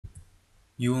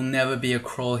You will never be a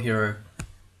crawl hero.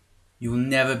 You will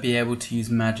never be able to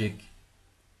use magic.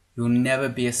 You will never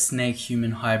be a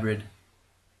snake-human hybrid.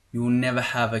 You will never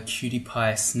have a cutie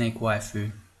pie snake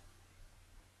waifu.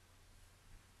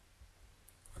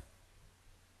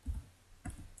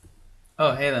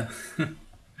 Oh, hey there.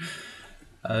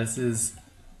 This is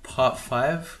part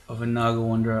 5 of a Naga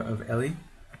Wanderer of Ellie.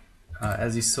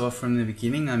 As you saw from the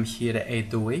beginning, I'm here to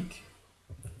aid the weak.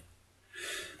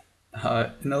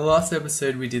 In the last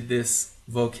episode we did this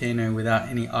volcano without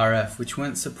any RF, which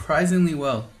went surprisingly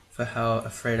well for how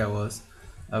afraid I was.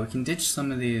 We can ditch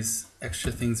some of these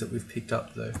extra things that we've picked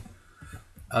up though.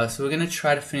 So we're going to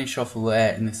try to finish off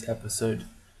Lair in this episode.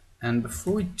 And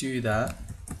before we do that,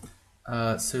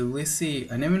 so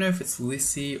Lissy, I never know if it's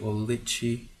Lissy or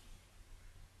Litchi.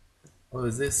 Or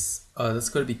is this, oh, that's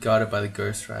got to be guarded by the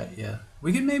ghost, right? Yeah.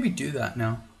 We could maybe do that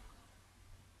now.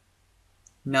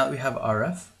 Now that we have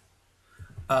RF.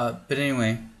 But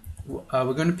anyway,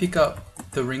 we're going to pick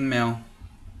up the ring mail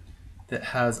that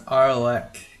has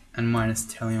RLX and minus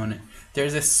telly on it.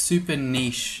 There's a super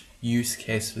niche use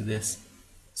case for this.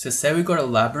 So say we got a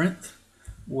labyrinth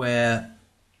where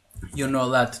you're not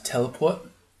allowed to teleport.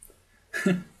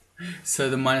 So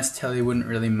the minus telly wouldn't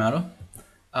really matter.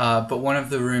 But one of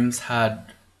the rooms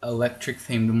had electric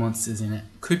themed monsters in it.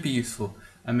 Could be useful.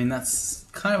 I mean, that's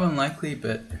kind of unlikely,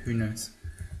 but who knows.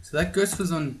 So that ghost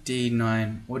was on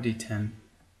D9 or D10.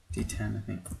 D10, I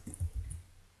think.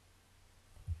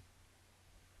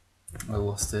 I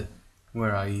lost it.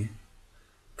 Where are you?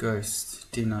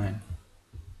 Ghost, D9.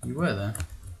 You were there.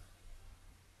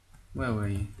 Where were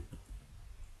you?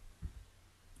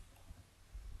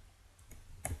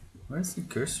 Where's the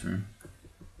ghost room?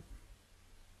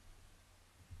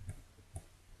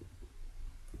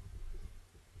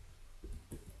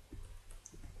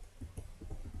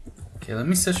 Okay, let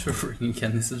me search for ring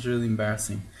again. This is really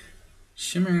embarrassing.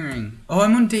 Shimmering ring. Oh,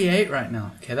 I'm on D8 right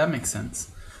now. Okay, that makes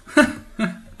sense.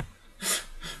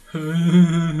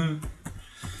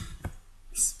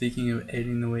 Speaking of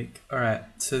aiding the weak. Alright,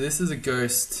 so this is a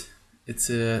ghost. It's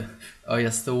a... Oh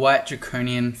yes, the white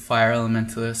draconian fire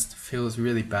elementalist. Feels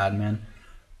really bad, man.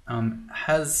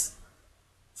 Has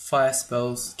fire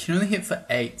spells. Can only hit for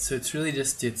 8, so it's really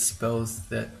just its spells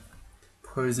that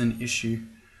pose an issue.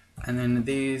 And then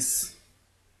these...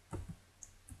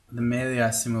 The melee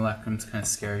simulacrum's kind of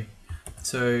scary.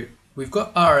 So we've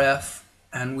got RF,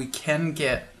 and we can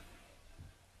get...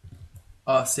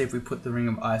 see if we put the Ring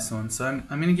of Ice on. So I'm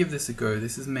going to give this a go.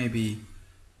 This is maybe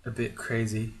a bit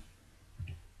crazy.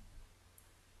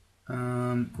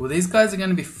 Well, these guys are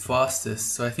going to be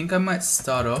fastest, so I think I might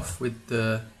start off with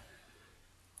the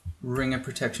Ring of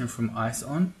Protection from Ice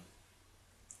on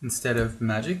instead of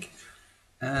magic.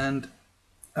 And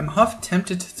I'm half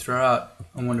tempted to throw out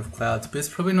a Wand of Clouds, but it's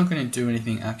probably not going to do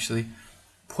anything actually.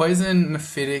 Poison,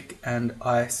 Mephitic, and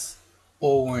Ice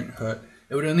all won't hurt.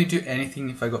 It would only do anything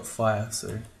if I got fire,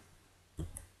 so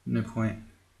no point.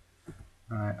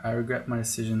 Alright, I regret my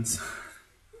decisions.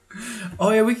 Oh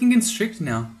yeah, we can constrict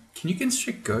now. Can you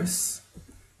constrict ghosts?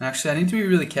 Actually, I need to be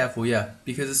really careful, yeah,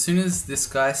 because as soon as this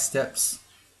guy steps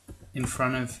in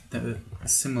front of the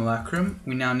simulacrum,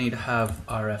 we now need to have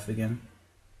RF again.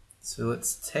 So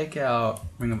let's take our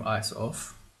Ring of Ice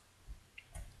off.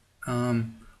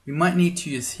 We might need to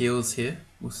use heals here,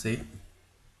 we'll see.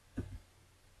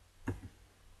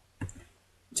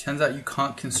 Turns out you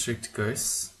can't constrict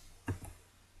ghosts.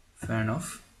 Fair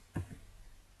enough.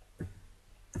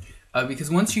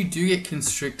 Because once you do get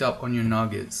constrict up on your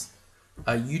Nagas,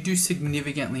 you do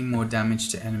significantly more damage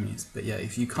to enemies. But yeah,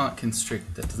 if you can't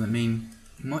constrict, that doesn't mean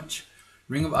much.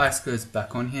 Ring of Ice goes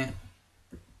back on here.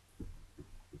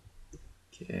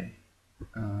 Okay.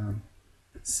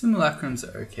 Simulacrums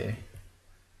are okay.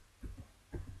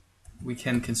 We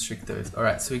can constrict those.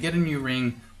 Alright, so we get a new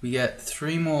ring. We get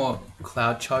 3 more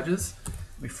cloud charges.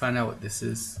 We find out what this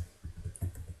is.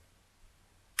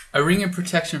 A ring of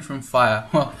protection from fire.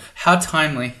 Well, how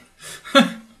timely.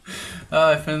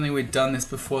 If only we'd done this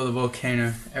before the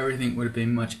volcano, everything would have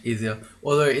been much easier.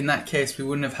 Although in that case, we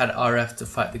wouldn't have had RF to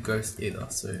fight the ghost either.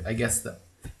 So I guess that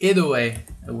either way,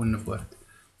 it wouldn't have worked.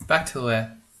 Back to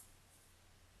Lair.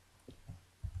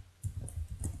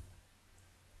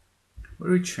 What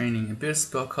are we training? A bit of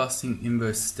spellcasting,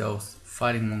 imbo, stealth,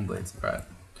 fighting longblades. Alright,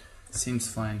 seems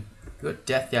fine. We got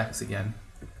Death Yaks again.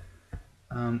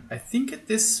 I think at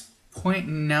this point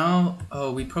now,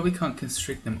 oh, we probably can't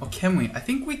constrict them. Or can we? I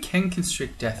think we can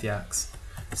constrict Death Yaks.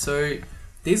 So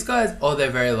these guys, oh, they're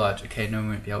very large. Okay, no, we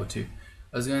won't be able to.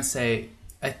 I was going to say,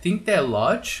 I think they're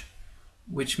large,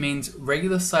 which means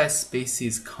regular sized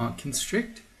species can't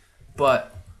constrict,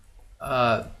 but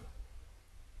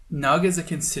Nagas are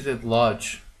considered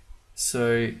large,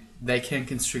 so they can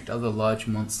constrict other large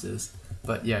monsters.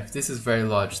 But yeah, if this is very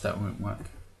large, that won't work.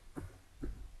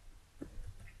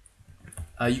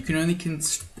 You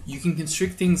can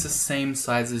constrict things the same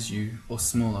size as you or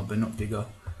smaller, but not bigger.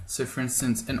 So for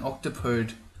instance, an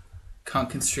octopode can't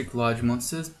constrict large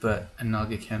monsters, but a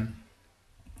Naga can.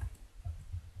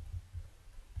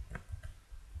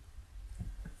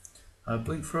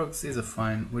 Blink frogs, these are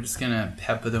fine. We're just gonna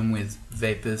pepper them with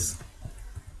vapors.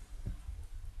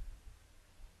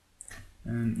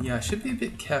 And yeah, I should be a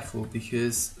bit careful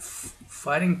because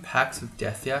fighting packs of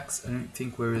death yaks, I don't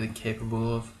think we're really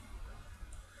capable of.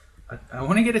 I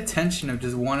want to get attention of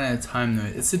just one at a time though.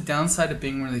 It's the downside of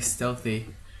being really stealthy,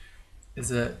 is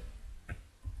that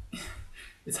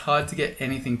it's hard to get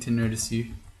anything to notice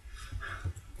you.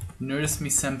 Notice me,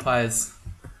 senpais.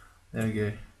 There we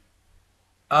go.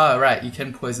 Ah, right, you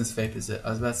can poisonous vapors it. I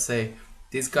was about to say,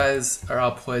 these guys are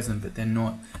our poison, but they're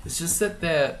not. It's just that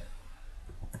they're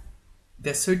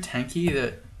so tanky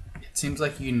that it seems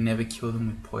like you never kill them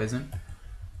with poison.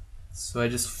 So I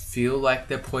just feel like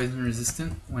they're poison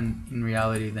resistant, when in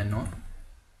reality they're not.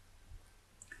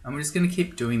 And we're just going to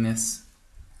keep doing this.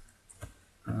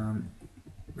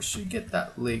 We should get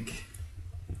that lig.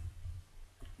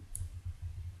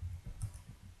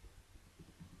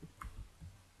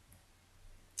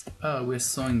 Oh, we're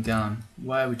slowing down.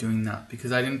 Why are we doing that?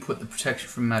 Because I didn't put the protection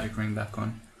from magic ring back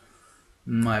on.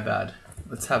 My bad.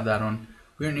 Let's have that on.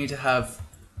 We don't need to have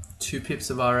 2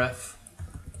 pips of RF.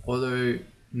 Although,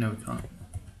 no we can't.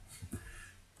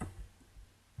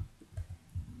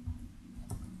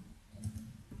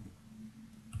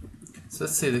 So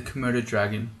let's say the Komodo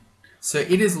dragon. So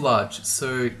it is large.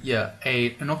 So yeah,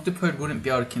 an octopode wouldn't be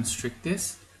able to constrict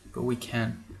this, but we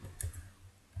can.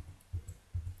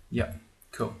 Yeah,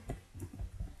 cool.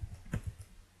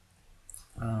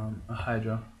 A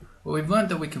hydra. Well, we've learned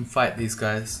that we can fight these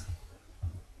guys.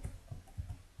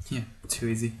 Yeah, too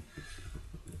easy.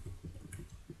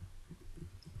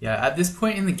 Yeah, at this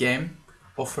point in the game,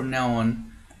 or from now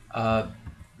on,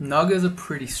 Nagas are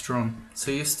pretty strong. So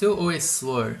you're still always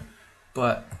slow,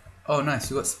 but oh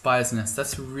nice, we got Spider's Nest.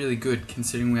 That's really good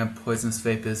considering we have poisonous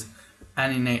vapors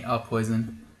and innate our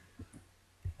poison.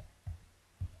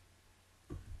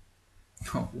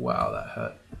 Oh wow, that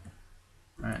hurt.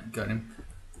 Alright, got him.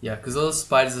 Yeah, because all the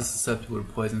spiders are susceptible to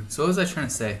poison. So what was I trying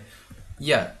to say?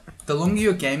 Yeah, the longer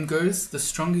your game goes, the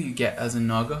stronger you get as a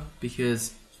Naga,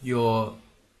 because your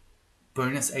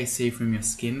bonus AC from your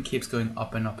skin keeps going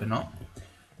up and up and up.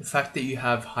 The fact that you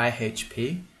have high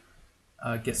HP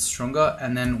gets stronger,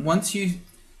 and then once you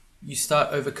start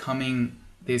overcoming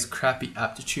these crappy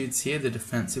aptitudes here, the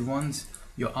defensive ones,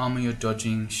 your armor, your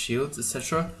dodging, shields,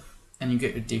 etc., and you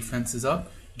get your defenses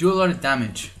up, you do a lot of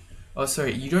damage. Oh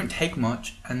sorry, you don't take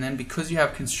much, and then because you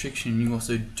have constriction, you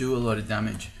also do a lot of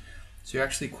damage. So you're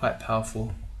actually quite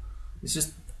powerful. It's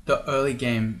just the early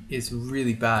game is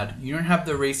really bad. You don't have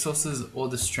the resources or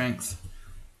the strength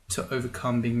to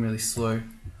overcome being really slow.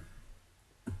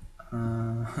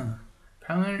 Apparently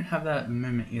I don't have that at the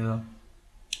moment either.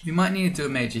 We might need to do a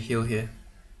major heal here.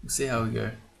 We'll see how we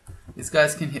go. These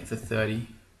guys can hit for 30.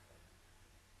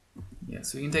 Yeah,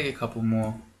 so we can take a couple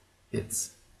more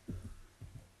hits.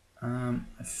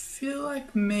 I feel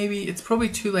like maybe it's probably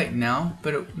too late now,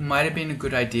 but it might have been a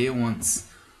good idea once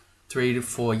 3 to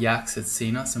 4 yaks had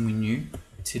seen us and we knew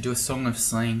to do a Song of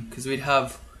Slaying, because we'd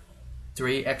have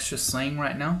 3 extra slaying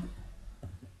right now,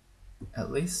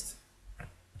 at least.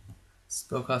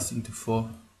 Spellcasting to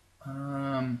 4.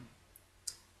 I'm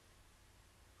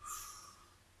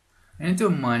gonna do a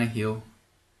minor heal,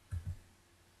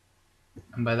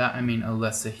 and by that I mean a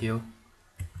lesser heal.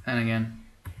 And again.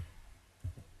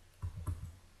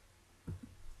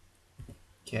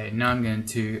 Okay, now I'm going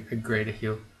to do a greater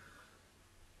heal.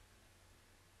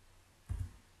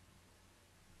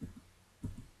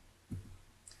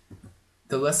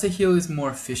 The lesser heal is more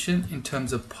efficient in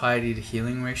terms of piety to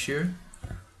healing ratio.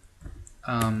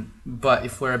 But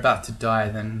if we're about to die,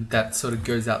 then that sort of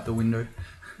goes out the window.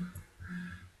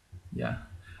 Yeah,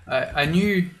 I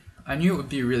knew it would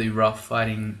be really rough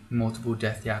fighting multiple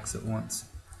death yaks at once.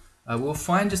 We'll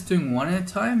find just doing one at a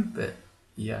time, but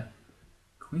yeah.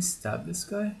 Can we stab this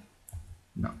guy?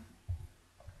 No.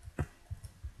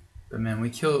 But man, we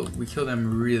kill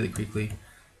them really quickly.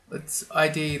 Let's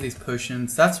ID these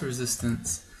potions. That's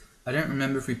resistance. I don't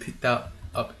remember if we picked that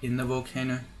up in the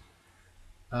volcano.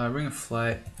 Ring of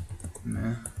Flight.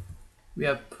 Meh. We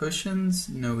have potions?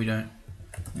 No, we don't.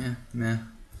 Yeah, meh.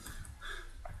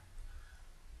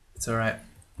 It's alright.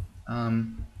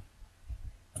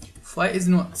 Flight is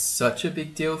not such a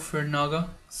big deal for a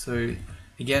Naga, so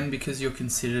again, because you're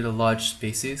considered a large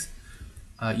species,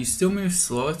 you still move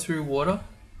slower through water,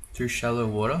 through shallow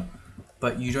water,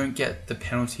 but you don't get the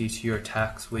penalty to your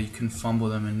attacks where you can fumble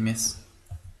them and miss.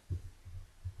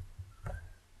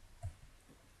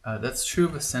 That's true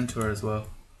of a centaur as well.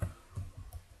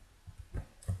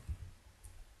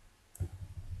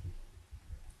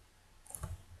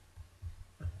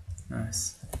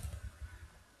 Nice.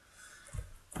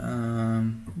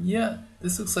 Yeah,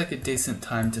 this looks like a decent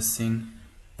time to sing.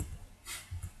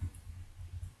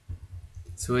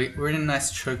 So we're in a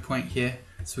nice choke point here.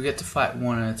 So we get to fight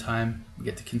one at a time. We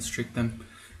get to constrict them.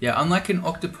 Yeah, unlike an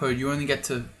octopode, you only get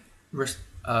to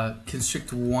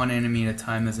constrict one enemy at a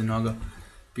time as a Naga.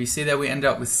 But you see that we end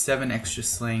up with 7 extra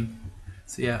slaying.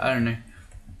 So yeah, I don't know.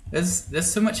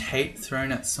 There's so much hate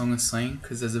thrown at Song of Slaying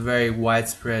because there's a very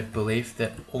widespread belief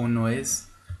that all noise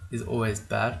is always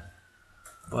bad.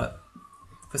 But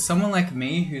for someone like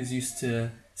me who's used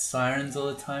to sirens all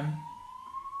the time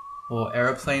or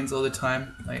aeroplanes all the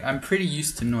time, like I'm pretty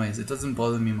used to noise. It doesn't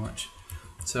bother me much.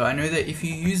 So I know that if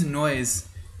you use noise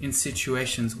in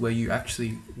situations where you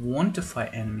actually want to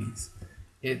fight enemies,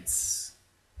 it's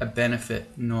a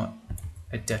benefit, not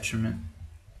a detriment.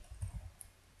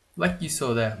 Like you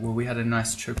saw there, where we had a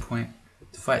nice choke point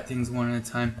to fight things one at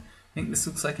a time. I think this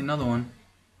looks like another one.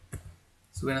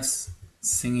 So we're gonna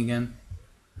sing again.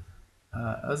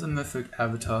 As a Merfolk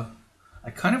avatar, I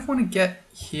kind of want to get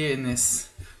here in this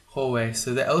hallway.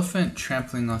 So the elephant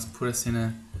trampling us put us in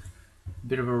a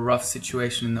bit of a rough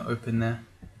situation in the open there.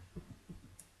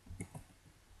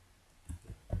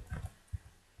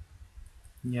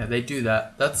 Yeah, they do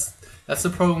that. That's the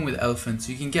problem with elephants.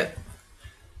 You can get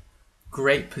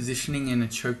great positioning in a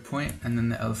choke point and then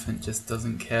the elephant just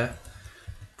doesn't care.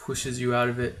 Pushes you out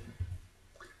of it.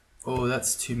 Oh,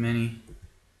 that's too many.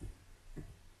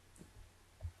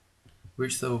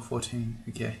 Reached level 14.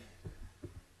 Okay.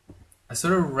 I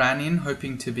sort of ran in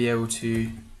hoping to be able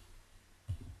to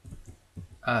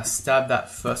stab that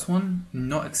first one,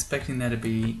 not expecting there to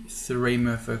be 3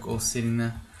 merfolk all sitting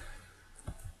there.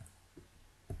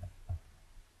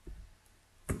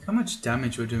 Look how much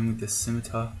damage we're doing with this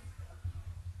scimitar.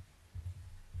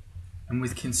 And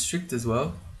with constrict as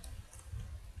well.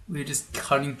 We're just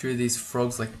cutting through these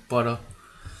frogs like butter.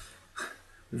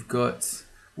 We've got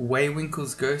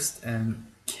Waywinkle's ghost and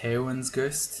Kaowen's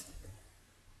ghost.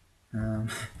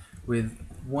 With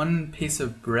 1 piece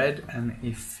of bread and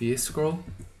a fear scroll.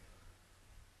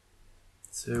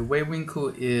 So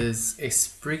Waywinkle is a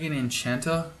Spriggan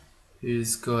enchanter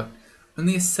who's got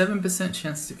only a 7%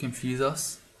 chance to confuse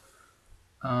us.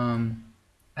 And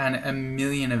a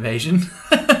million evasion.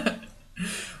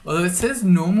 Although it says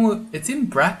normal, it's in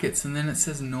brackets and then it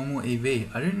says normal EV.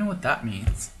 I don't know what that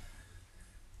means.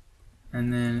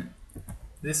 And then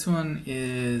this one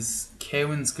is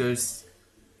Kaowen's ghost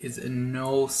is a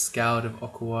null scout of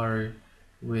Okawaru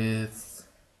with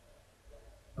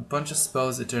a bunch of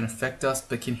spells that don't affect us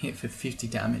but can hit for 50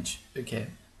 damage. Okay.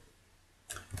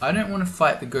 I don't want to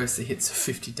fight the ghost that hits for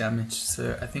 50 damage,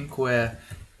 so I think we're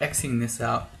Xing this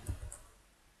out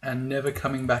and never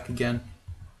coming back again.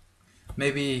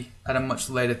 Maybe at a much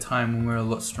later time when we're a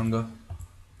lot stronger.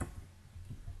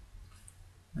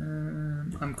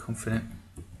 I'm confident.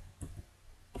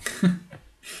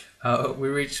 We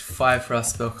reached 5 for our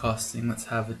spell casting. Let's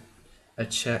have a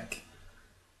check.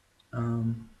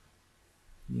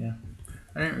 Yeah.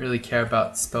 I don't really care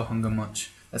about spell hunger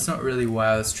much. That's not really why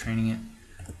I was training it.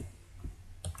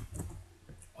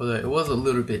 Although it was a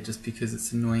little bit just because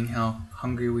it's annoying how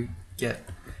hungry we get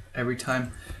every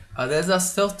time. There's our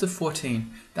stealth to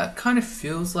 14. That kind of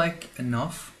feels like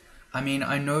enough. I mean,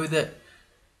 I know that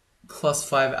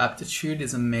 +5 aptitude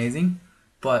is amazing,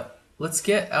 but let's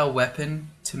get our weapon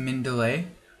to min delay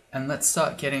and let's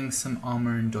start getting some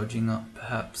armor and dodging up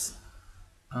perhaps.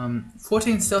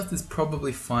 14 stealth is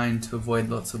probably fine to avoid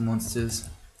lots of monsters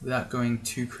without going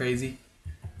too crazy.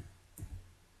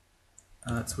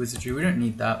 It's wizardry, we don't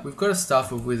need that. We've got a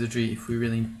staff of wizardry if we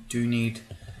really do need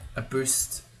a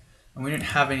boost. And we don't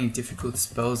have any difficult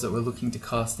spells that we're looking to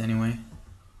cast anyway.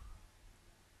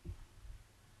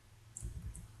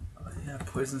 Oh yeah,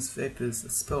 poisonous vapors, the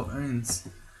spell owns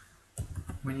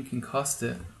when you can cast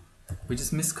it. We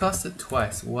just miscast it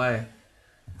twice, why?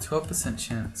 12%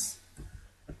 chance.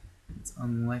 It's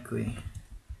unlikely.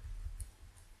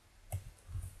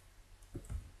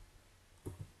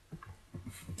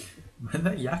 Where'd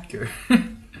that yak go?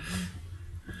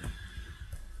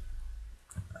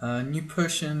 New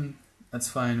potion, that's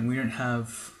fine. We don't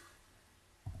have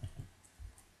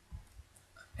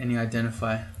any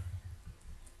identify.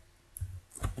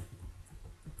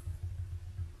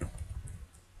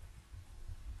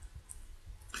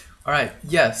 Alright,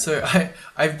 yeah, so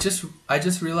I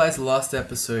just realized last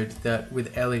episode that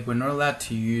with Ellie we're not allowed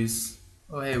to use.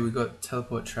 Oh hey, we got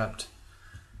teleport trapped.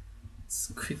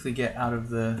 Let's quickly get out of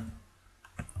the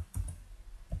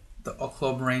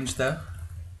Oclob range there.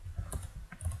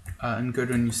 And go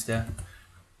to a new stair.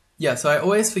 Yeah, so I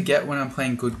always forget when I'm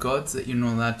playing Good Gods that you're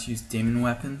not allowed to use demon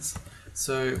weapons.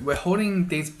 So we're holding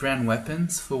these brand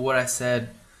weapons for what I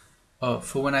said.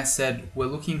 For when I said we're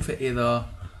looking for either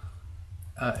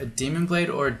a demon blade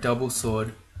or a double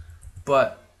sword,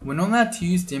 but we're not allowed to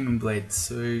use demon blades,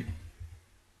 so there's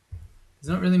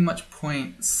not really much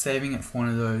point saving it for one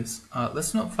of those.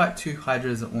 Let's not fight two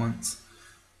hydras at once.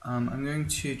 I'm going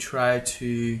to try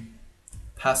to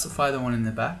pacify the one in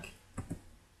the back.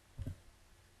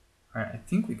 Alright, I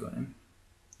think we got him.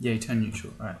 Yeah, he turned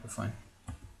neutral. Alright, we're fine.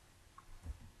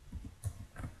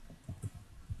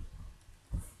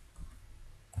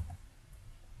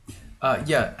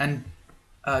 Yeah, and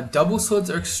double swords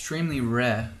are extremely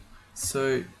rare,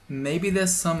 so maybe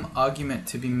there's some argument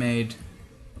to be made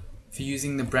for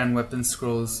using the brand weapon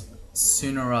scrolls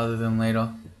sooner rather than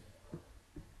later.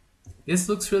 This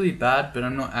looks really bad, but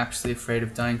I'm not actually afraid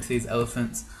of dying to these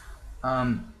elephants.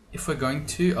 If we're going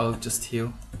to, I'll just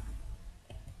heal.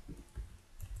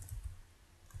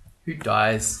 Who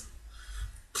dies?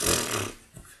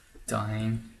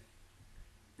 Dying.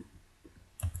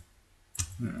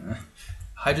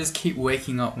 I just keep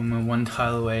waking up when we're one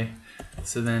tile away,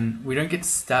 so then we don't get to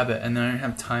stab it, and then I don't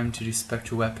have time to do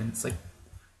spectral weapons. It's like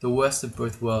the worst of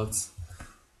both worlds.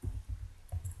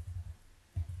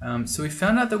 So we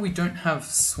found out that we don't have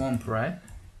swamp, right?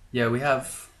 Yeah, we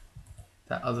have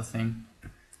that other thing.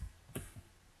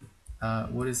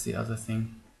 What is the other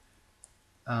thing?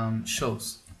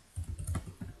 Shoals.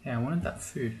 Hey, I wanted that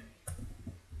food.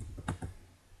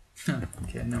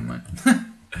 Okay, never mind.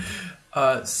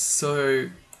 So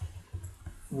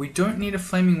we don't need a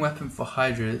flaming weapon for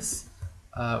hydras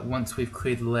once we've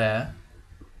cleared the lair.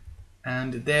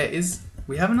 And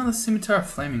we have another scimitar of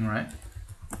flaming, right?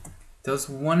 There was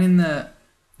one in the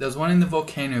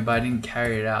volcano, but I didn't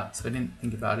carry it out, so I didn't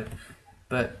think about it.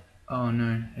 But oh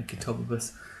no,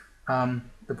 Ecatopopus.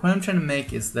 The point I'm trying to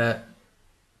make is that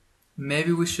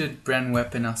maybe we should brand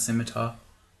weapon our scimitar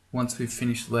once we've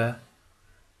finished lair.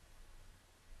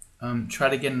 Try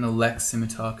to get an elect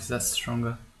scimitar because that's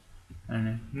stronger. I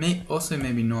don't know. Also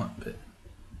maybe not, but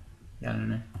yeah, I don't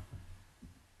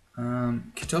know.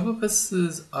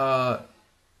 Catopopuses are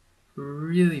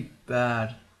really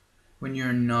bad when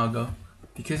you're in Naga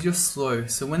because you're slow.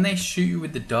 So when they shoot you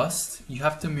with the dust, you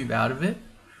have to move out of it.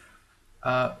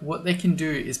 What they can do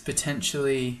is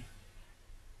potentially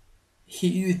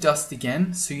hit you with dust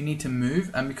again, so you need to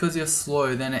move, and because you're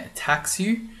slow, then it attacks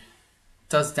you,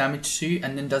 does damage to you,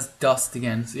 and then does dust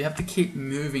again. So you have to keep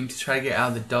moving to try to get out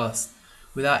of the dust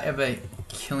without ever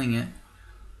killing it,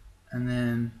 and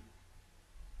then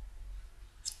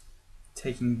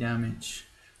taking damage.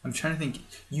 I'm trying to think.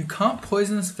 You can't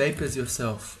poisonous vapors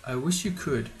yourself. I wish you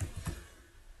could.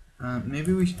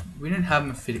 Maybe we don't have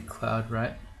mephitic cloud,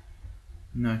 right?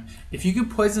 No. If you could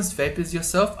poisonous vapors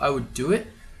yourself, I would do it,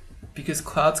 because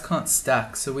clouds can't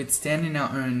stack, so we'd stand in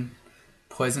our own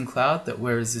poison cloud that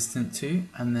we're resistant to,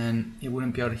 and then it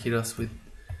wouldn't be able to hit us with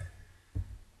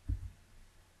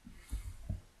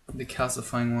the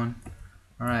calcifying one.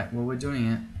 Alright, well, we're doing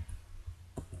it.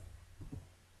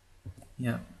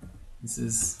 Yep. This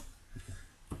is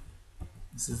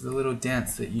the little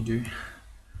dance that you do.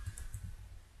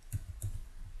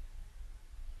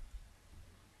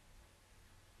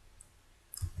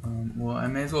 Well, I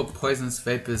may as well poisonous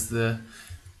vapors the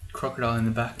crocodile in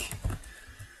the back.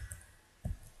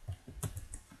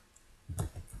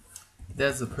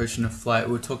 There's the potion of flight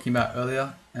we were talking about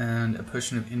earlier, and a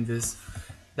potion of invis.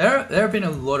 There have been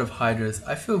a lot of hydras.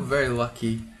 I feel very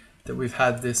lucky that we've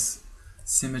had this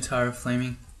scimitar of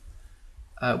flaming.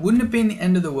 Wouldn't have been the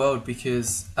end of the world,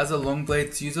 because as a long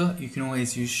blades user, you can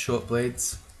always use short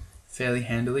blades fairly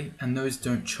handily, and those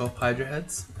don't chop hydra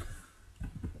heads.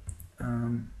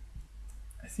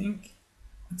 I think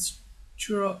let's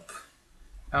drop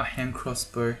our hand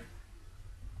crossbow.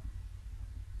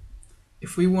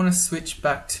 If we want to switch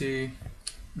back to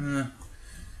no,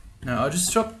 I'll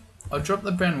drop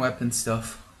the brand weapon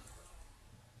stuff.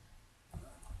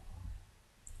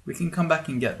 We can come back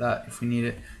and get that if we need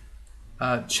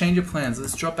it. Change of plans.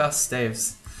 Let's drop our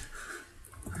staves.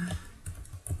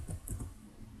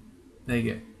 There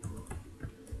you go.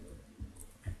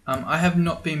 I have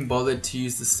not been bothered to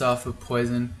use the Staff of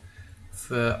Poison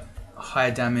for high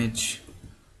damage.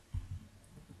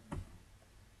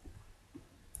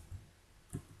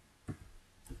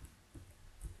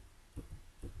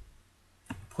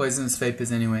 poisonous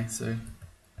vapors anyway, so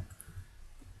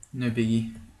no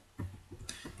biggie.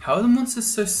 How are the monsters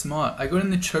so smart? I got in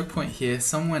the choke point here,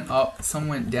 some went up, some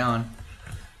went down.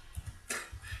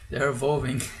 They're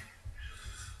evolving.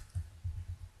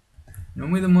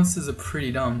 Normally the monsters are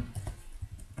pretty dumb.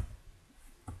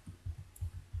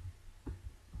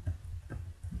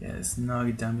 Yeah, this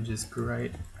Naga damage is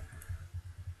great.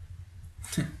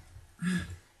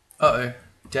 Uh-oh,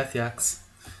 Death Yaks.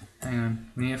 Hang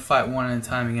on, we need to fight one at a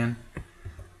time again.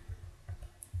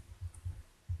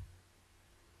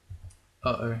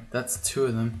 Uh-oh, that's two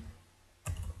of them.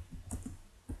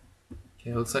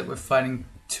 Okay, looks like we're fighting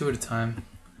two at a time.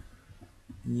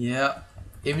 Yeah,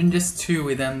 even just two,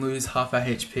 we then lose half our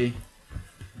HP.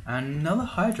 And another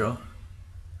Hydra.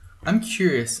 I'm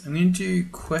curious, I'm going to do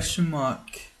question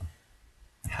mark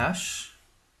hash.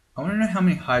 I want to know how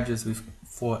many Hydras we've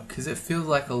fought, because it feels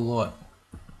like a lot.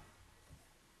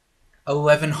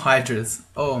 11 Hydras.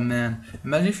 Oh man.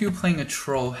 Imagine if you were playing a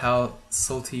troll, how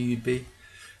salty you'd be.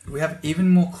 We have even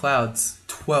more clouds.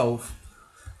 12.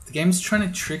 The game's trying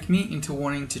to trick me into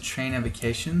wanting to train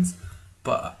avocations,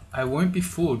 but I won't be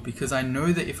fooled because I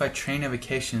know that if I train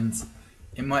avocations,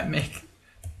 it might make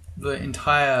the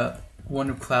entire Wand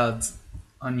of Clouds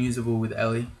unusable with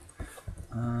Ellie.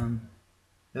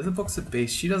 There's a box of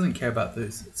beasts. She doesn't care about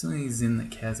those. It's only Zin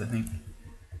that cares, I think.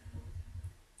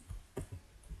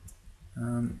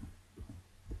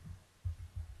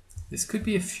 This could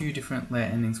be a few different layer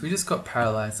endings. We just got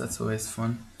paralyzed. That's always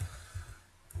fun.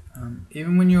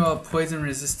 Even when you are poison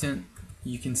resistant,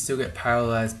 you can still get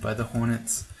paralyzed by the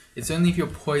hornets. It's only if you're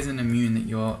poison immune that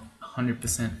you're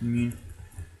 100% immune.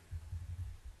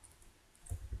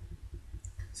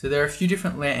 So there are a few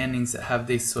different layer endings that have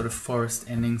these sort of forest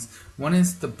endings. One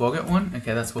is the boggart one.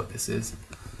 Okay, that's what this is.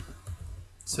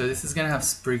 So this is going to have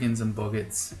spriggans and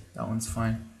boggarts. That one's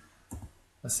fine.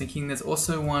 I was thinking there's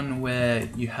also one where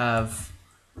you have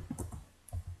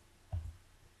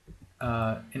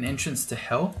an entrance to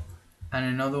hell, and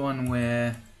another one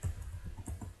where,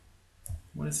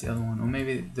 what is the other one? Or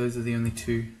maybe those are the only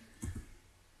two.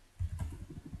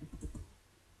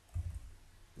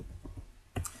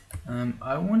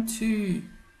 I want to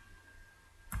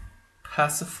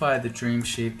pacify the dream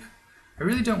sheep. I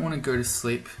really don't want to go to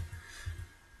sleep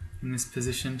in this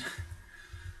position.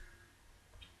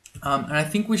 And I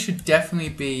think we should definitely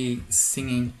be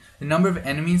singing. The number of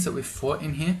enemies that we've fought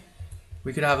in here,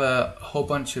 we could have a whole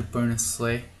bunch of bonus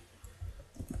slay.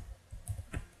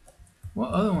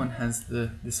 What other one has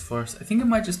this forest? I think it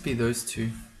might just be those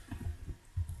two.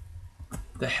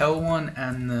 The hell one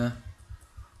and the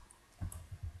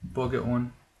boggart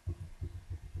one.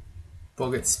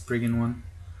 Boggart spriggan one.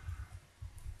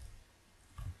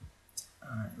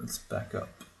 Alright, let's back up.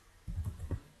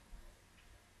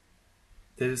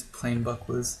 They're just plain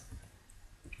bucklers.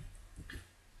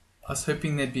 I was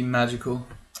hoping they'd be magical.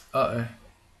 Uh-oh.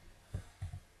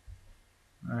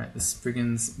 Alright, the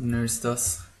spriggans nosed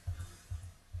us.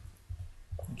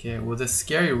 Okay, well the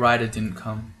scary rider didn't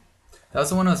come. That was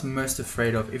the one I was most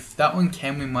afraid of. If that one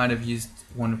came, we might have used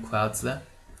Wand of Clouds there.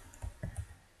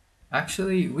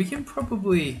 Actually, we can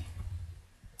probably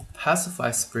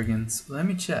pacify spriggans. Let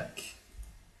me check.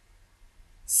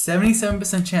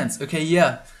 77% chance. Okay,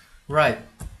 yeah. Right.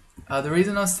 The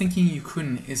reason I was thinking you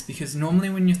couldn't is because normally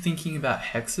when you're thinking about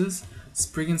hexes,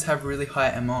 spriggans have really high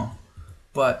MR.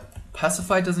 But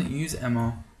Pacify doesn't use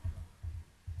MR.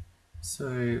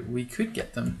 So we could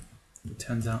get them, it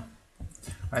turns out.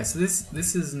 Alright, so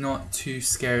this is not too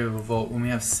scary of a vault when we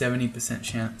have 70%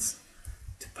 chance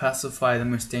to pacify the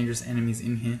most dangerous enemies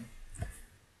in here.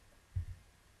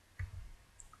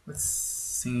 Let's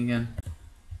sing again.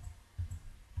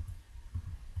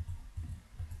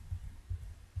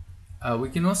 We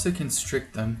can also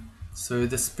constrict them. So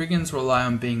the spriggans rely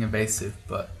on being evasive,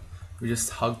 but we just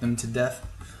hug them to death.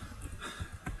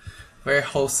 Very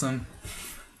wholesome.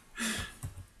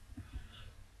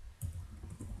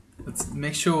 Let's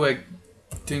make sure we're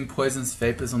doing poisonous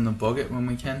vapors on the boggart when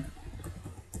we can.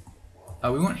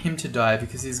 We want him to die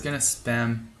because he's going to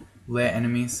spam lair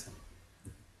enemies.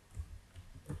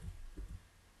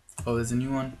 Oh, there's a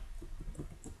new one.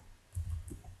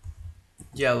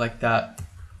 Yeah, like that.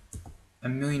 A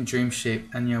million dream sheep,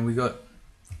 and yeah, we got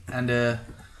a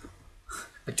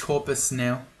torpor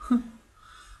snail.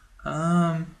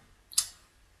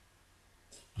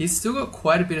 He's still got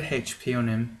quite a bit of HP on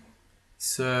him,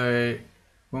 so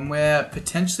when we're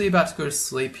potentially about to go to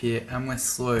sleep here and we're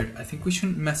slowed, I think we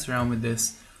shouldn't mess around with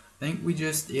this. I think we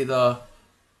just either,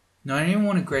 no, I don't even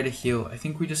want a greater heal. I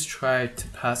think we just try to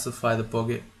pacify the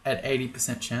boggart at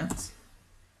 80% chance.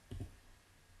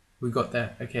 We got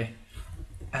that, okay.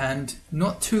 And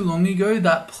not too long ago,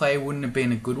 that play wouldn't have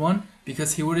been a good one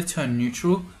because he would have turned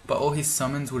neutral, but all his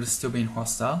summons would have still been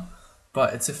hostile.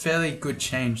 But it's a fairly good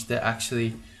change that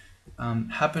actually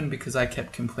happened because I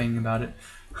kept complaining about it.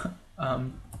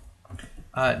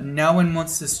 Now when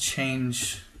monsters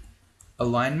change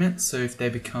alignment, so if they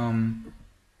become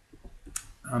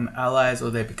allies or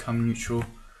they become neutral,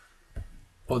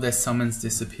 or their summons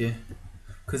disappear.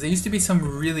 Because there used to be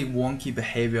some really wonky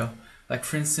behavior. Like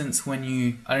for instance, when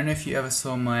I don't know if you ever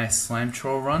saw my slime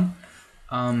troll run.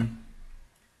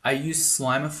 I used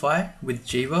Slimify with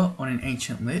Jiva on an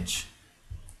Ancient Lich.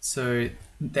 So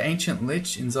the Ancient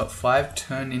Lich in Zot 5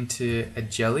 turned into a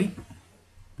jelly,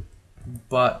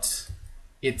 but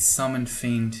its summoned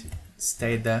fiend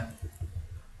stayed there.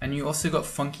 And you also got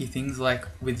funky things like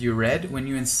with your red, when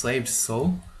you enslaved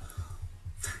Soul,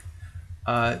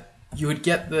 you would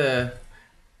get the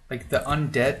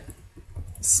undead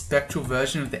spectral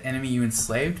version of the enemy you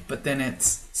enslaved, but then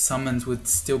its summons would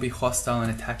still be hostile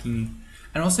and attacking you.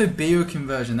 And also Bio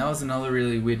conversion, that was another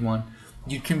really weird one.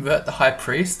 You'd convert the High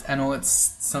Priest and all its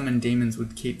summoned demons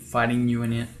would keep fighting you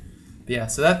in it. But yeah,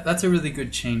 so that's a really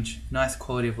good change. Nice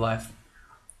quality of life.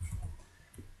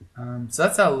 So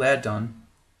that's our lair done.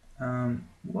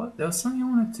 What? There was something I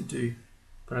wanted to do,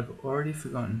 but I've already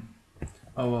forgotten.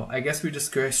 Oh well, I guess we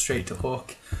just go straight to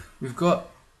Orc. We've got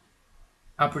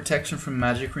our protection from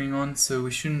Magic Ring on, so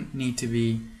we shouldn't need to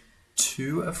be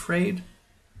too afraid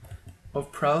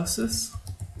of paralysis.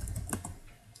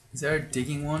 Is there a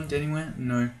digging wand anywhere?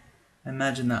 No.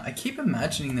 Imagine that. I keep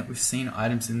imagining that we've seen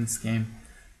items in this game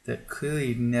that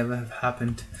clearly never have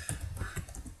happened.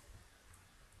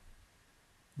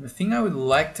 The thing I would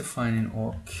like to find in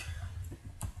Orc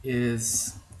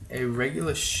is a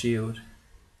regular shield.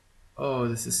 Oh,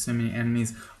 this is so many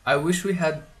enemies. I wish we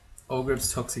had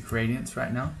Olgreb's Toxic Radiance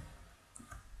right now.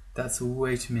 That's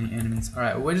way too many enemies.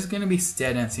 Alright, we're just going to be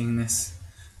stair dancing this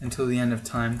until the end of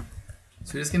time.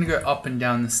 So we're just going to go up and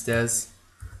down the stairs,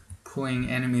 pulling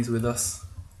enemies with us,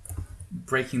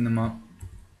 breaking them up.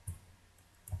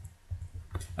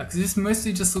 Because this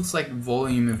mostly just looks like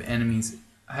volume of enemies.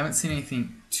 I haven't seen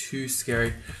anything too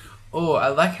scary. Oh, I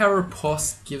like how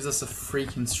Riposte gives us a free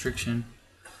constriction.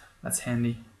 That's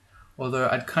handy. Although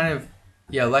I'd kind of,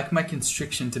 like my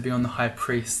constriction to be on the High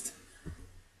Priest.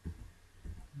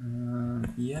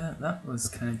 Yeah, that was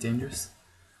kind of dangerous.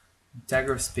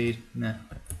 Dagger of Speed, nah.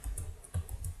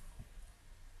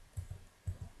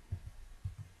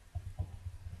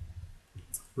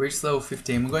 Reach level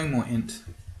 15, we're going more int.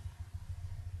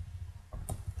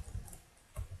 I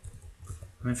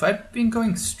mean, if I'd been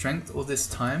going strength all this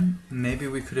time, maybe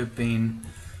we could have been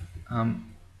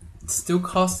still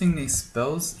casting these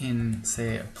spells in,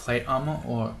 say, a plate armor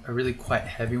or a really quite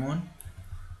heavy one.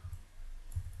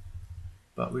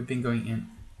 But we've been going in.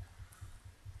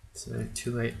 So,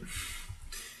 too late.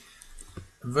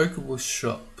 Evocable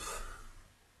Shop.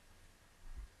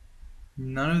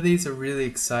 None of these are really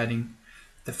exciting.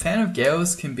 The Fan of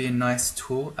Gales can be a nice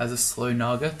tool as a slow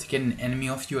Naga to get an enemy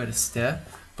off you at a stair,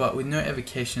 but with no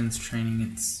evocations training,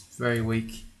 it's very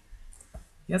weak.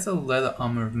 He has a leather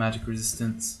armor of magic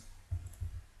resistance.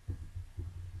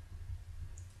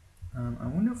 I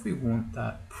wonder if we want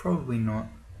that. Probably not.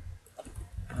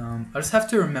 I just have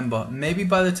to remember, maybe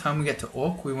by the time we get to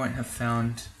Orc, we won't have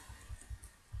found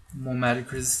more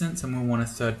magic resistance and we'll want a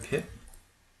third pit.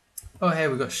 Oh hey,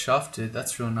 we got shafted.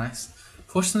 That's real nice.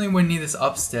 Fortunately, we're near this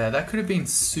upstairs. That could have been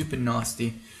super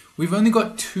nasty. We've only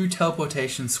got 2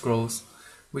 teleportation scrolls,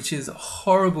 which is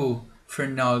horrible for a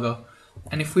Naga.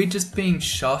 And if we'd just been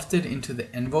shafted into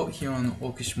the end vault here on the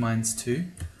Orcish Mines too,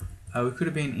 we could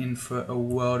have been in for a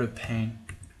world of pain.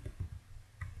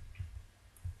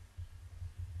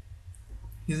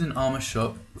 Here's an armor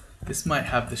shop. This might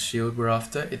have the shield we're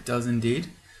after. It does indeed,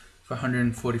 for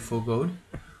 144 gold.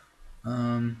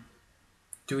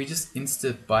 Do we just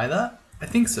insta buy that? I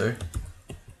think so.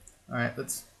 Alright,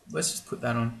 let's just put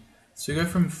that on. So we go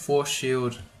from 4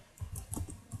 shield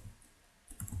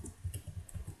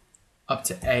up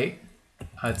to 8.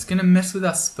 It's going to mess with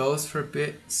our spells for a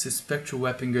bit, so Spectral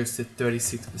Weapon goes to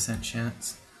 36%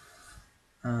 chance.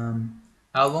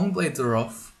 Our long blades are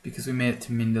off because we made it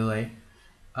to min delay.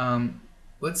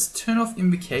 Let's turn off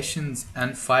Invocations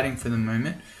and Fighting for the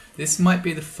moment. This might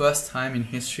be the first time in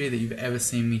history that you've ever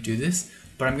seen me do this,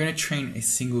 but I'm going to train a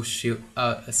single shield,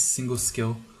 a single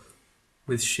skill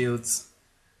with shields.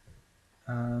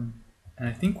 And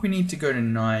I think we need to go to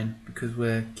 9 because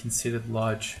we're considered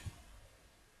large.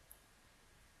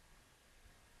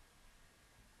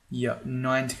 Yep,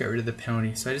 9 to get rid of the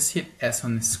penalty. So I just hit S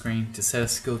on this screen to set a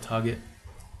skill target.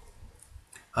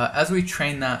 As we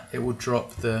train that, it will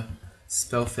drop the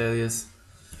spell failures.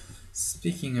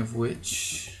 Speaking of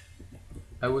which,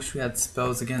 I wish we had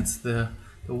spells against the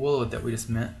warlord that we just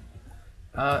met.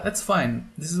 That's fine.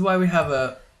 This is why we have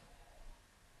a...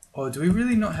 Oh, do we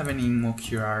really not have any more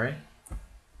curare?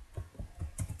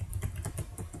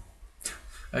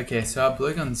 Okay, so our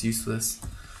blowgun's useless.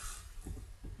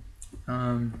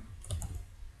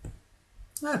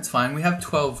 That's fine. We have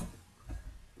 12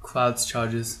 clouds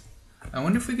charges. I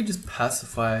wonder if we could just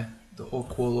pacify the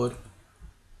orc warlord.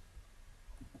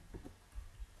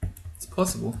 It's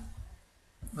possible.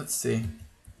 Let's see.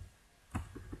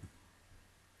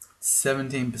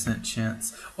 17%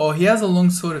 chance. Oh, he has a long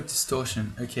sword of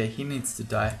distortion. Okay, he needs to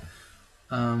die.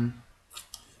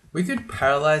 We could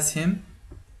paralyze him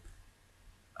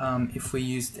if we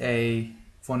used a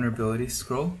vulnerability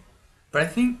scroll. But I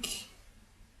think...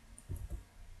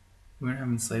 We don't have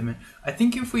enslavement. I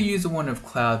think if we use a wand of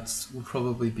clouds, we'll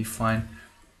probably be fine.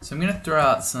 So I'm going to throw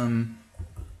out some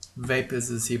vapors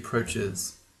as he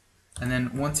approaches. And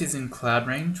then once he's in cloud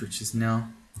range, which is now...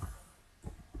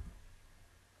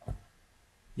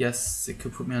 Yes, it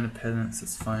could put me under peasants,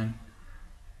 that's fine.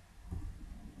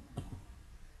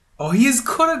 Oh, he has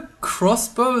got a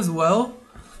crossbow as well?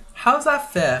 How's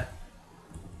that fair?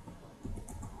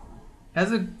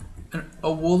 Has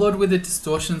a warlord with a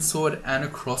distortion sword and a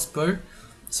crossbow,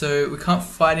 so we can't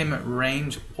fight him at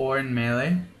range or in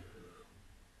melee.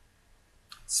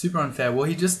 Super unfair. Well,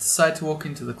 he just decided to walk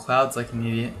into the clouds like an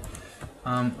idiot.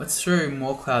 Let's throw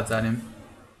more clouds at him.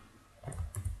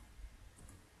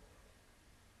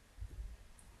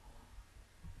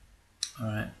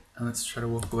 Alright, and let's try to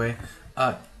walk away.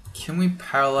 Can we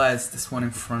paralyze this one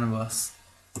in front of us?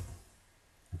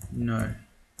 No.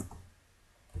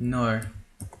 No.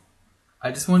 I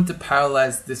just wanted to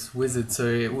paralyze this wizard so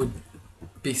it would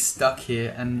be stuck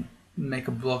here and make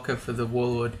a blocker for the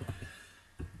warlord.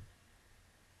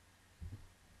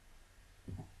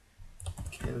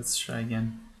 Okay, let's try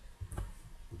again.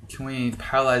 Can we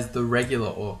paralyze the regular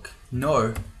orc?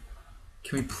 No.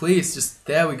 Can we please just...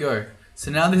 There we go.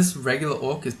 So now this regular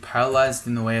orc is paralyzed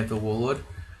in the way of the warlord.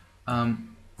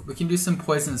 We can do some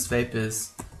poisonous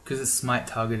vapors because it's smite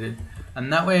targeted.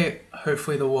 And that way,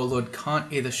 hopefully the warlord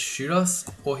can't either shoot us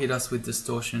or hit us with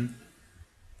distortion.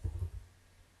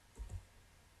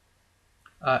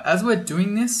 As we're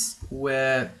doing this,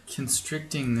 we're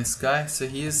constricting this guy, so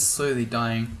he is slowly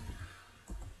dying.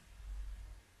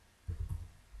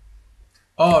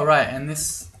 Oh, right, and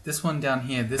this one down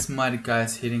here, this mighty guy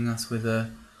is hitting us with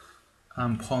a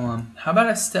polearm. How about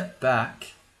I step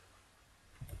back?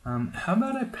 How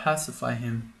about I pacify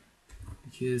him?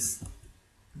 Because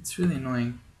it's really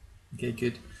annoying. Okay,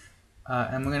 good.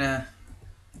 And we're gonna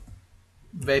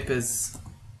vapors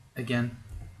again.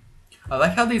 I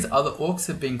like how these other orcs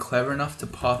have been clever enough to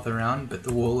path around, but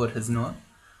the warlord has not.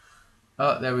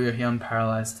 Oh, there we go, he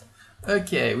unparalyzed.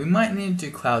 Okay, we might need to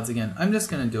do clouds again. I'm just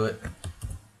gonna do it.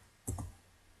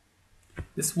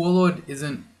 This warlord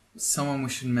isn't someone we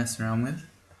should mess around with.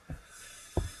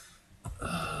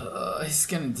 He's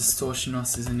gonna distortion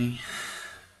us, isn't he?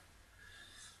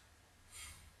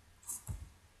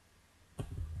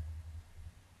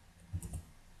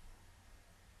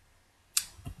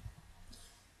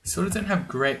 Sort of don't have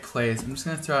great plays. I'm just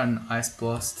going to throw out an Ice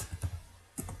Blast.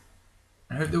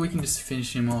 I hope that we can just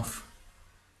finish him off.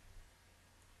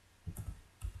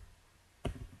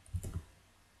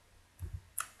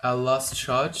 Our last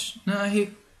charge. No,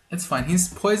 it's fine. He's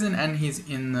poison and he's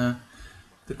in the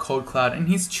cold cloud. And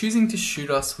he's choosing to shoot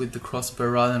us with the crossbow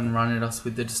rather than run at us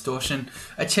with the distortion.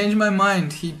 I changed my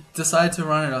mind. He decided to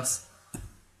run at us.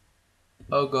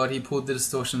 Oh god, he pulled the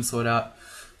distortion sword out.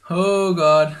 Oh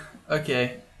god.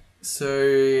 Okay.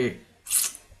 So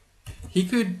he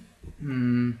could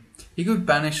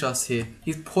banish us here.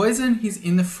 He's poisoned, he's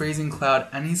in the freezing cloud,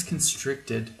 and he's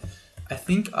constricted. I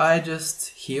think I just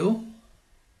heal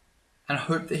and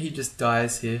hope that he just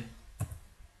dies here.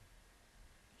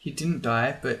 He didn't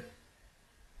die, but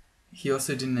he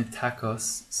also didn't attack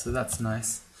us, so that's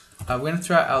nice. We're going to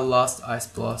throw out our last Ice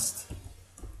Blast.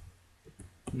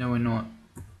 No, we're not.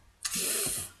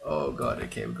 Oh god,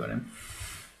 okay, we got him.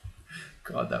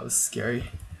 God, that was scary.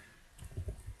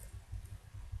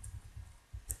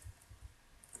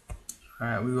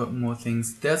 Alright, we got more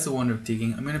things. There's the Wand of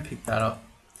Digging. I'm going to pick that up.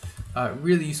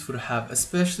 Really useful to have,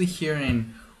 especially here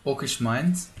in Orcish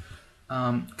Mines.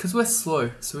 Because we're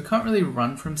slow, so we can't really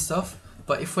run from stuff.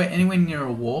 But if we're anywhere near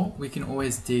a wall, we can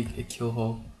always dig a kill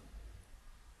hole.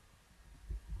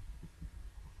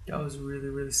 That was really,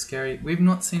 really scary. We've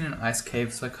not seen an ice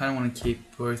cave, so I kind of want to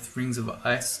keep both rings of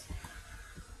ice.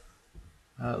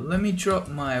 Let me drop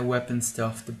my weapon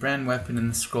stuff, the brand weapon and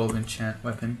the scroll of enchant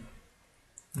weapon.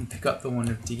 and pick up the Wand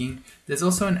of Digging. There's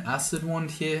also an Acid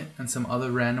Wand here and some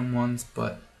other random ones,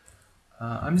 but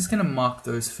I'm just going to mark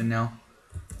those for now.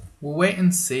 We'll wait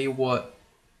and see what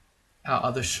our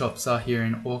other shops are here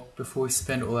in Orc before we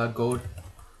spend all our gold.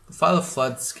 The File of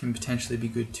Floods can potentially be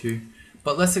good too,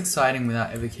 but less exciting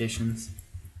without evocations.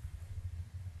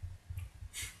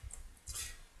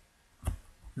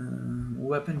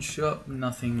 Weapon shop,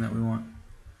 nothing that we want.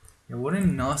 Yeah, what a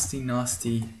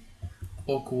nasty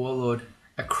Orc Warlord.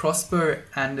 A crossbow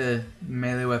and a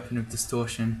melee weapon of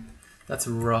distortion. That's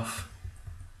rough.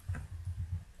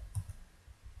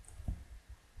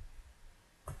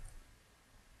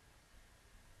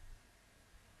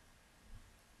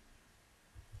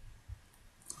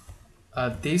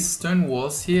 These stone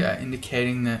walls here are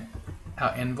indicating that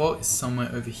our end vault is somewhere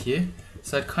over here.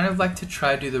 So I'd kind of like to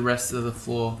try to do the rest of the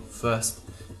floor first.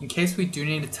 In case we do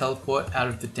need to teleport out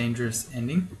of the dangerous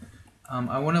ending,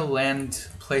 I want to land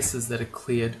places that are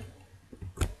cleared.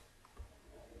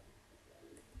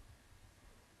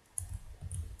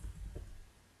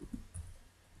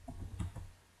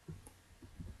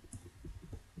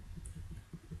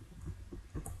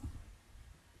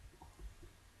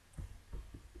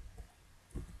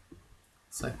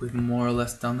 It's like we've more or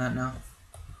less done that now.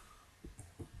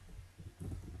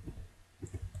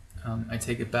 I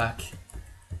take it back.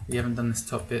 We haven't done this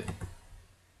top bit.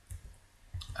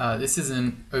 This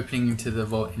isn't opening into the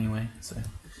vault anyway, so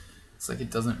it's like it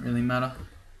doesn't really matter.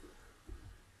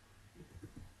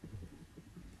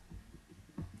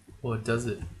 Or does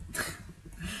it?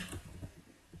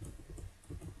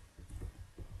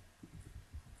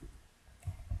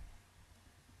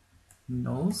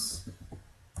 Nulls?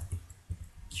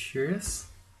 Curious?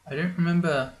 I don't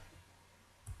remember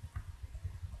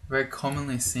very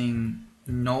commonly seeing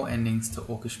null endings to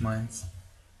Orcish Mines.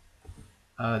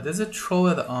 There's a Troll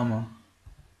Leather Armor.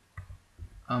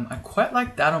 I quite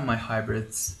like that on my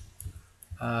hybrids.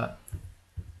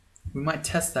 We might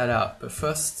test that out, but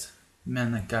first,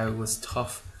 man, that guy was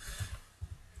tough.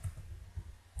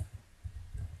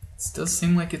 This does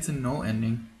seem like it's a null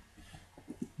ending.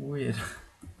 Weird.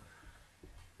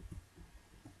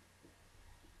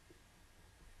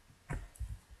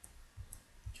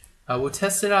 We'll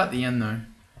test it out at the end though.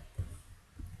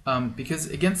 Because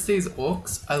against these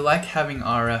orcs, I like having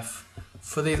RF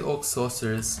for these orc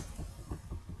sorcerers.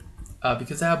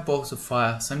 Because they have bolts of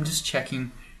fire, so I'm just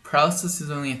checking. Paralysis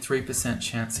is only a 3%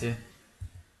 chance here.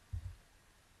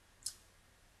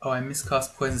 Oh, I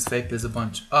miscast Poisonous Vapors a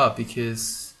bunch. Oh,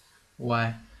 because...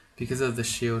 why? Because of the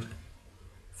shield.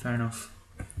 Fair enough.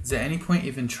 Is there any point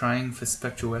even trying for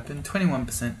Spectral Weapon?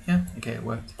 21%, yeah? Okay, it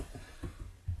worked.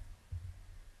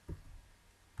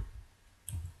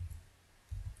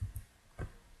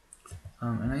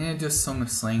 And I'm going to do a Song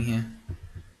of Slaying here.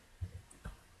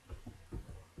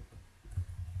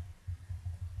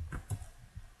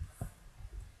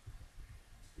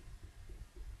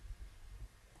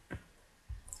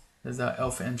 There's our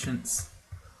elf entrance.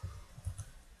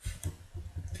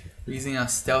 We're using our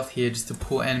stealth here just to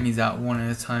pull enemies out one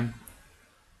at a time.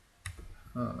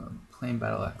 Plain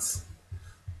battle axe.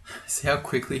 See how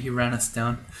quickly he ran us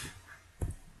down?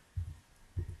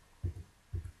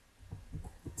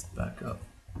 Let's back up.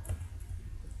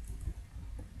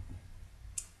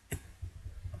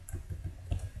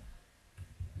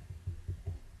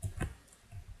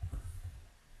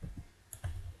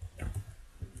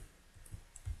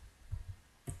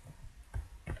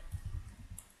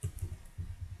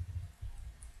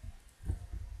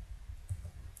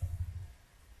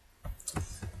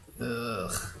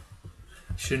 Ugh.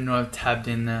 Shouldn't have tabbed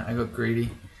in there. I got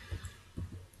greedy.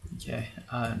 Okay.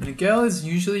 Naga is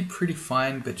usually pretty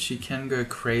fine, but she can go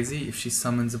crazy if she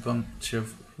summons a bunch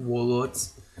of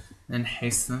warlords and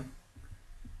haste them.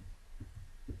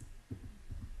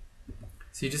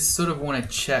 So you just sort of want to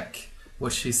check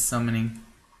what she's summoning.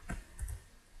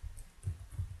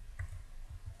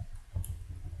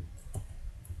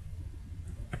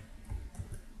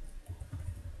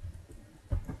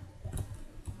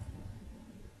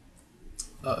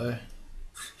 Uh-oh.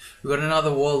 We got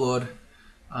another warlord.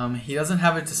 He doesn't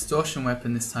have a distortion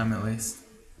weapon this time at least.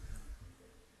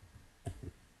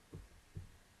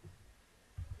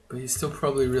 But he's still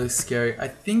probably really scary. I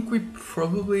think we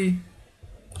probably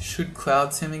should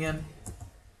clouds him again.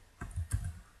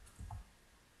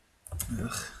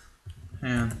 Ugh.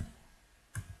 Hang on.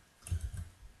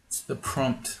 It's the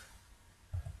prompt.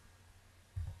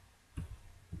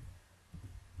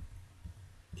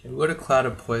 Okay, we got a cloud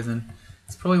of poison.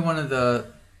 It's probably one of the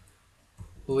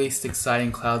least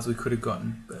exciting clouds we could have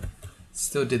gotten, but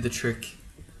still did the trick.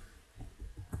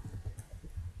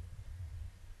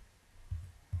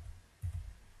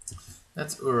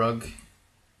 That's Urug.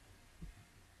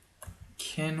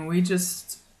 Can we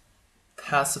just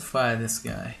pacify this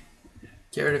guy?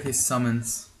 Get rid of his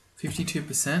summons.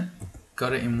 52%.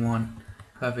 Got it in one.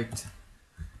 Perfect.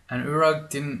 And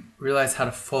Urug didn't realize how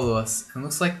to follow us. And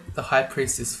looks like the High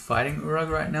Priest is fighting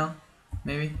Urug right now.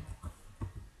 Maybe.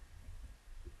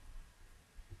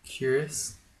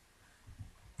 Curious.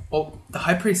 Oh, the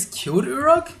High Priest killed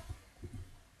Urug?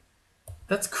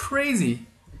 That's crazy.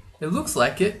 It looks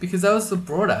like it because that was the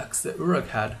broad axe that Urug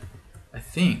had. I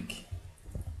think.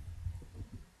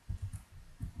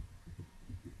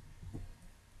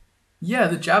 Yeah,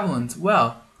 the javelins.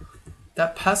 Wow.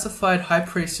 That pacified High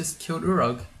Priest just killed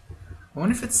Urug. I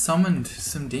wonder if it summoned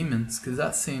some demons, because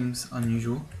that seems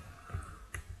unusual.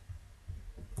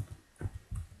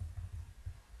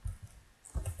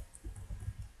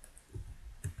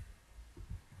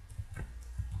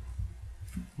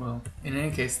 Well, in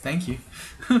any case, thank you.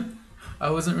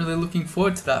 I wasn't really looking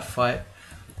forward to that fight.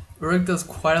 Urug does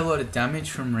quite a lot of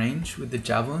damage from range with the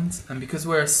javelins, and because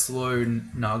we're a slow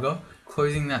Naga,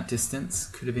 closing that distance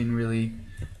could have been really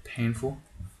painful.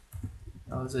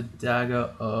 That was a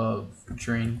dagger of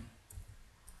Drain,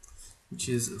 which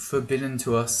is forbidden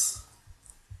to us.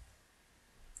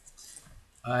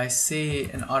 I see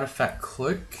an artifact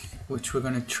cloak, which we're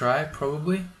going to try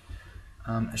probably.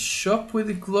 A shop with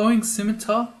a glowing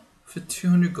scimitar for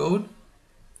 200 gold.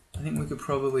 I think we could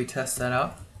probably test that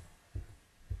out.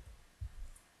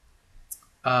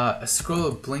 A scroll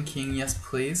of blinking, yes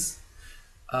please.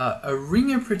 A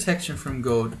ring of protection from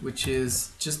gold, which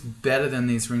is just better than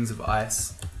these rings of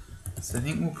ice. So I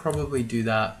think we'll probably do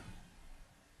that.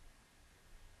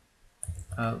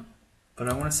 But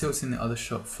I want to see what's in the other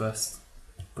shop first,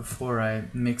 before I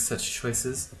make such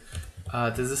choices.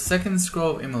 There's a second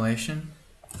scroll of immolation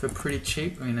for pretty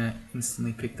cheap. I'm going to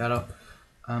instantly pick that up.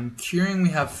 Curing we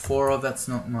have 4 of, that's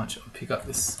not much. I'll pick up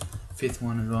this 5th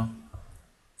one as well.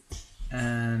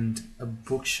 And a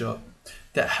bookshop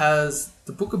that has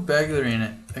the Book of Burglary in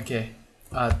it. Okay,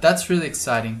 that's really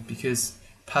exciting because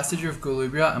Passage of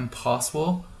Galubria and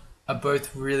Passwall are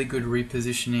both really good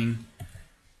repositioning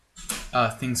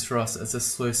things for us as a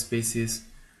slow species.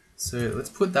 So let's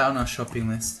put that on our shopping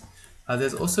list.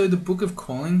 There's also the Book of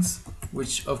Callings,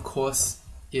 which of course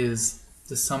is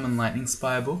the Summon Lightning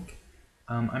Spire book.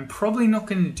 I'm probably not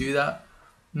going to do that,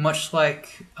 much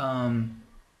like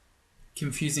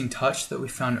Confusing Touch that we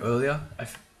found earlier. I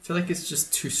feel like it's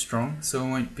just too strong, so it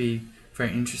won't be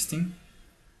very interesting.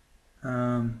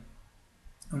 And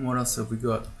what else have we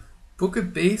got? Book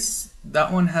of Beasts,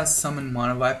 that one has Summon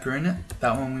Mana Viper in it.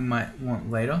 That one we might want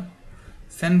later.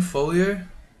 Fen Folio,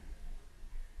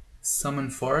 Summon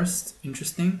Forest,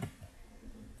 interesting.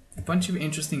 A bunch of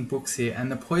interesting books here,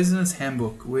 and the Poisoner's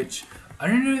Handbook, which I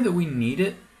don't know that we need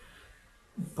it,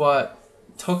 but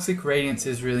Toxic Radiance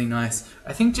is really nice.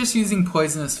 I think just using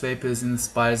Poisonous Vapors in the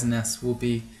Spider's Nest will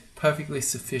be perfectly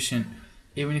sufficient,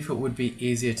 even if it would be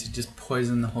easier to just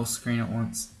poison the whole screen at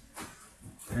once.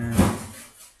 And let's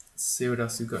see what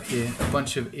else we've got here. A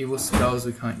bunch of evil spells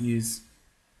we can't use.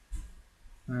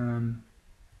 And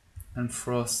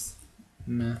Frost.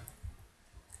 Meh.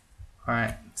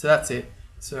 Alright, so that's it.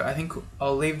 So I think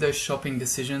I'll leave those shopping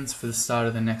decisions for the start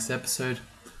of the next episode.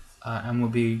 And we'll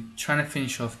be trying to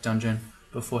finish off Dungeon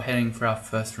before heading for our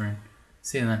first rune.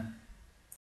 See you then.